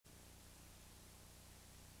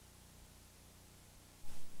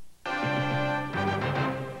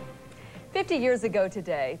50 years ago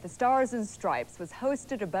today, the Stars and Stripes was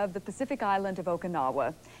hosted above the Pacific island of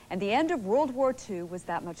Okinawa, and the end of World War II was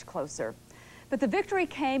that much closer. But the victory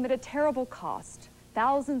came at a terrible cost.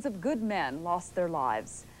 Thousands of good men lost their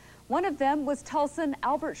lives. One of them was Tulsan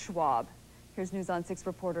Albert Schwab. Here's News on 6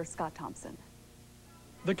 reporter Scott Thompson.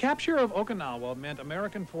 The capture of Okinawa meant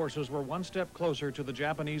American forces were one step closer to the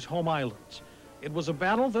Japanese home islands. It was a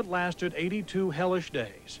battle that lasted 82 hellish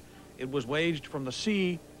days. It was waged from the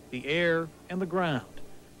sea, the air, and the ground.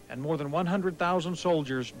 And more than 100,000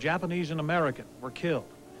 soldiers, Japanese and American, were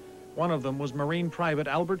killed. One of them was Marine Private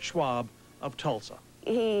Albert Schwab of Tulsa.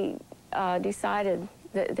 He decided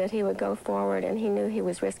that he would go forward, and he knew he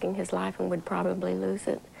was risking his life and would probably lose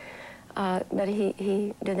it. But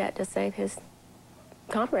he did that to save his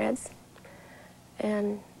comrades,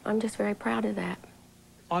 and I'm just very proud of that.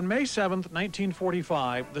 On May 7th,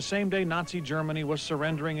 1945, the same day Nazi Germany was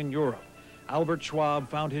surrendering in Europe, Albert Schwab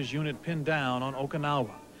found his unit pinned down on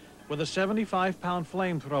Okinawa. With a 75-pound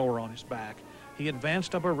flamethrower on his back, he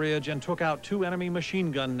advanced up a ridge and took out 2 enemy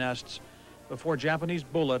machine gun nests before Japanese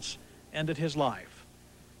bullets ended his life.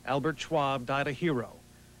 Albert Schwab died a hero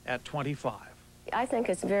at 25. I think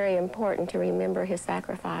it's very important to remember his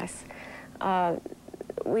sacrifice.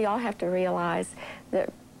 We all have to realize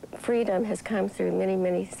that freedom has come through many,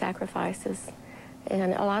 many sacrifices,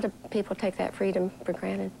 and a lot of people take that freedom for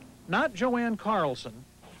granted. Not Joanne Carlson.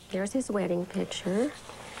 There's his wedding picture,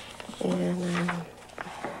 and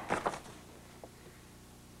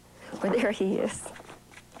well, there he is.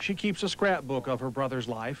 She keeps a scrapbook of her brother's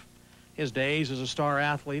life, his days as a star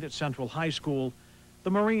athlete at Central High School,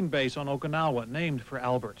 the Marine base on Okinawa named for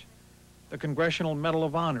Albert, the Congressional Medal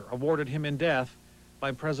of Honor awarded him in death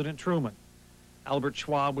by President Truman. Albert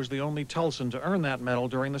Schwab was the only Tulsan to earn that medal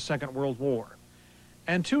during the Second World War.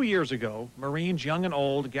 And 2 years ago, Marines young and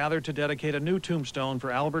old gathered to dedicate a new tombstone for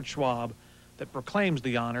Albert Schwab that proclaims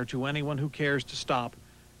the honor to anyone who cares to stop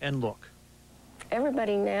and look.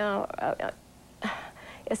 Everybody now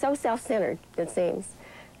is so self-centered, it seems.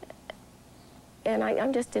 And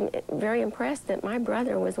I'm just very impressed that my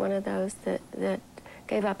brother was one of those that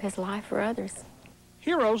gave up his life for others.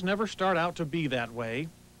 Heroes never start out to be that way.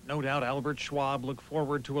 No doubt Albert Schwab looked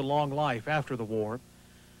forward to a long life after the war.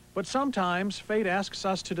 But sometimes fate asks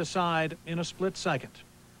us to decide in a split second.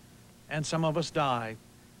 And some of us die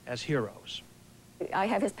as heroes. I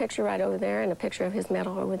have his picture right over there and a picture of his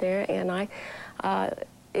medal over there, and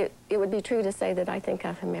it would be true to say that I think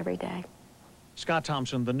of him every day. Scott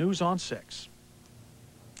Thompson, the News on 6.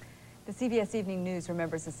 The CBS Evening News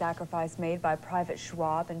remembers the sacrifice made by Private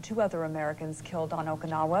Schwab and 2 other Americans killed on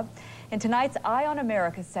Okinawa in tonight's Eye on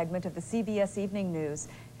America segment of the CBS Evening News,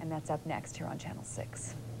 and that's up next here on Channel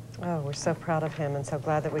 6. Oh, we're so proud of him and so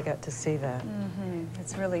glad that we got to see that.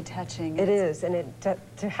 It's really touching. It is, and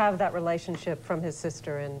to have that relationship from his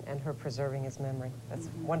sister and her preserving his memory, that's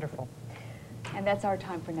wonderful. And that's our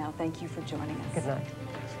time for now. Thank you for joining us. Good night.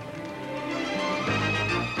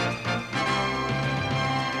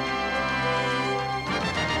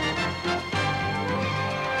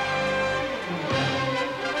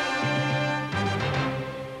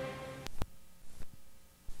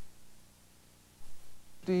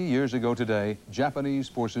 Years ago today, Japanese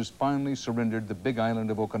forces finally surrendered the big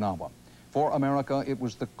island of Okinawa. For America, it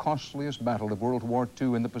was the costliest battle of World War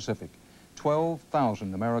II in the Pacific.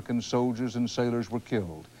 12,000 American soldiers and sailors were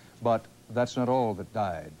killed, but that's not all that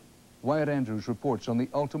died. Wyatt Andrews reports on the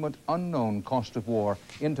ultimate unknown cost of war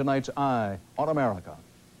in tonight's Eye on America.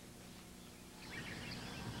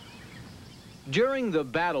 During the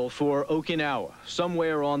battle for Okinawa,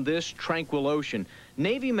 somewhere on this tranquil ocean,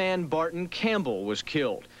 Navy man Barton Campbell was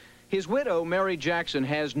killed. His widow, Mary Jackson,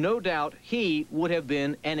 has no doubt he would have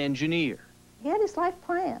been an engineer. He had his life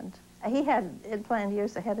planned. He had it planned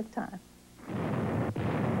years ahead of time.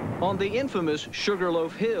 On the infamous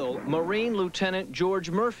Sugarloaf Hill, Marine Lieutenant George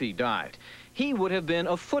Murphy died. He would have been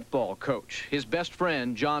a football coach. His best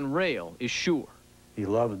friend, John Rail, is sure. He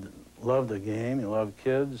loved the game. He loved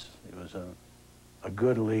kids. He was a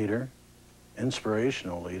good leader,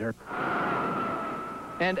 inspirational leader.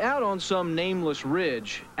 And out on some nameless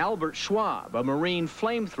ridge, Albert Schwab, a Marine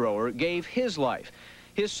flamethrower, gave his life.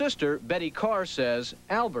 His sister, Betty Carr, says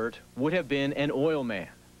Albert would have been an oil man.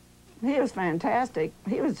 He was fantastic.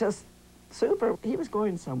 He was just super. He was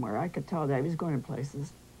going somewhere. I could tell that. He was going in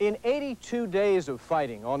places. In 82 days of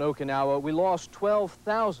fighting on Okinawa, we lost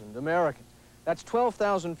 12,000 Americans. That's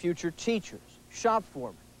 12,000 future teachers, shop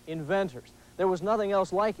foremen, inventors. There was nothing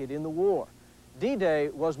else like it in the war. D-Day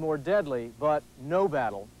was more deadly, but no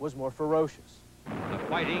battle was more ferocious. The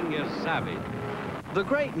fighting is savage. The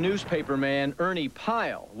great newspaperman Ernie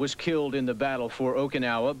Pyle was killed in the battle for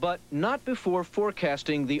Okinawa, but not before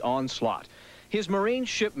forecasting the onslaught. His Marine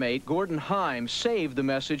shipmate, Gordon Himes, saved the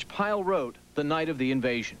message Pyle wrote the night of the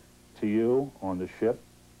invasion. To you on the ship,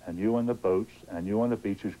 and you on the boats, and you on the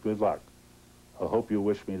beaches, good luck. I hope you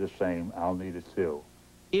wish me the same. I'll need it too.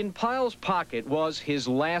 In Pyle's pocket was his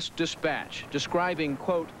last dispatch, describing,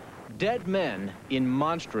 quote, dead men in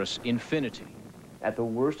monstrous infinity. At the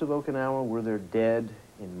worst of Okinawa, were there dead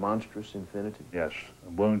in monstrous infinity? Yes,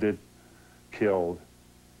 wounded, killed,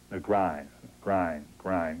 the grind.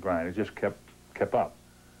 It just kept up.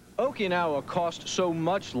 Okinawa cost so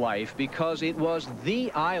much life because it was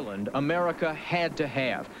the island America had to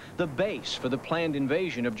have, the base for the planned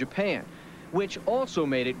invasion of Japan, which also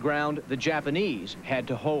made it ground the Japanese had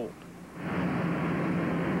to hold.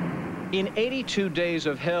 In 82 days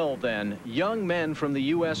of hell, then, young men from the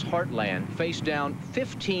U.S. heartland faced down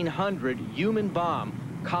 1,500 human bomb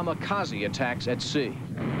kamikaze attacks at sea.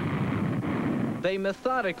 They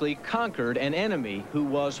methodically conquered an enemy who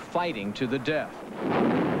was fighting to the death.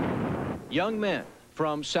 Young men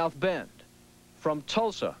from South Bend, from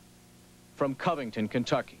Tulsa, from Covington,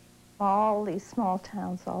 Kentucky. All these small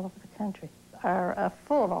towns all over the country are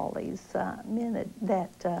full of all these men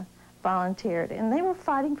that volunteered, and they were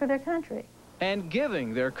fighting for their country. And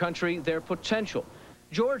giving their country their potential.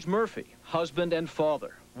 George Murphy, husband and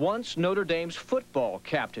father, once Notre Dame's football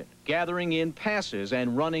captain, gathering in passes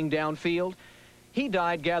and running downfield. He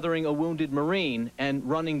died gathering a wounded Marine and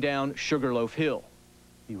running down Sugarloaf Hill.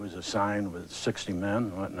 He was assigned with 60 men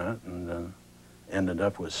and whatnot, and ended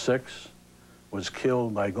up with 6. Was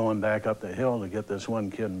killed by going back up the hill to get this one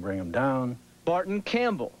kid and bring him down. Barton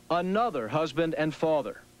Campbell, another husband and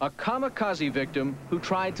father, a kamikaze victim who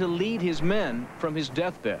tried to lead his men from his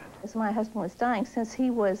deathbed. As my husband was dying, since he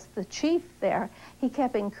was the chief there, he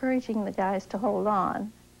kept encouraging the guys to hold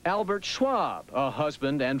on. Albert Schwab, a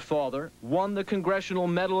husband and father, won the Congressional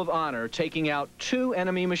Medal of Honor, taking out 2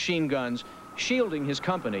 enemy machine guns, shielding his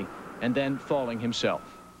company, and then falling himself.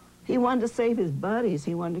 He wanted to save his buddies.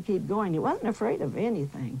 He wanted to keep going. He wasn't afraid of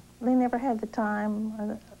anything. They never had the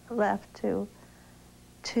time left to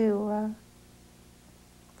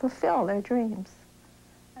fulfill their dreams,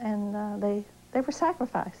 and they were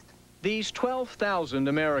sacrificed. These 12,000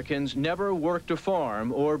 Americans never worked a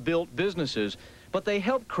farm or built businesses, but they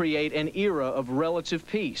helped create an era of relative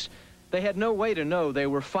peace. They had no way to know they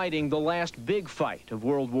were fighting the last big fight of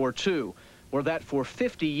World War II, or that for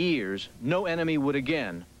 50 years, no enemy would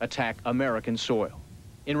again attack American soil.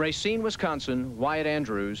 In Racine, Wisconsin, Wyatt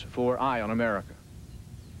Andrews for Eye on America.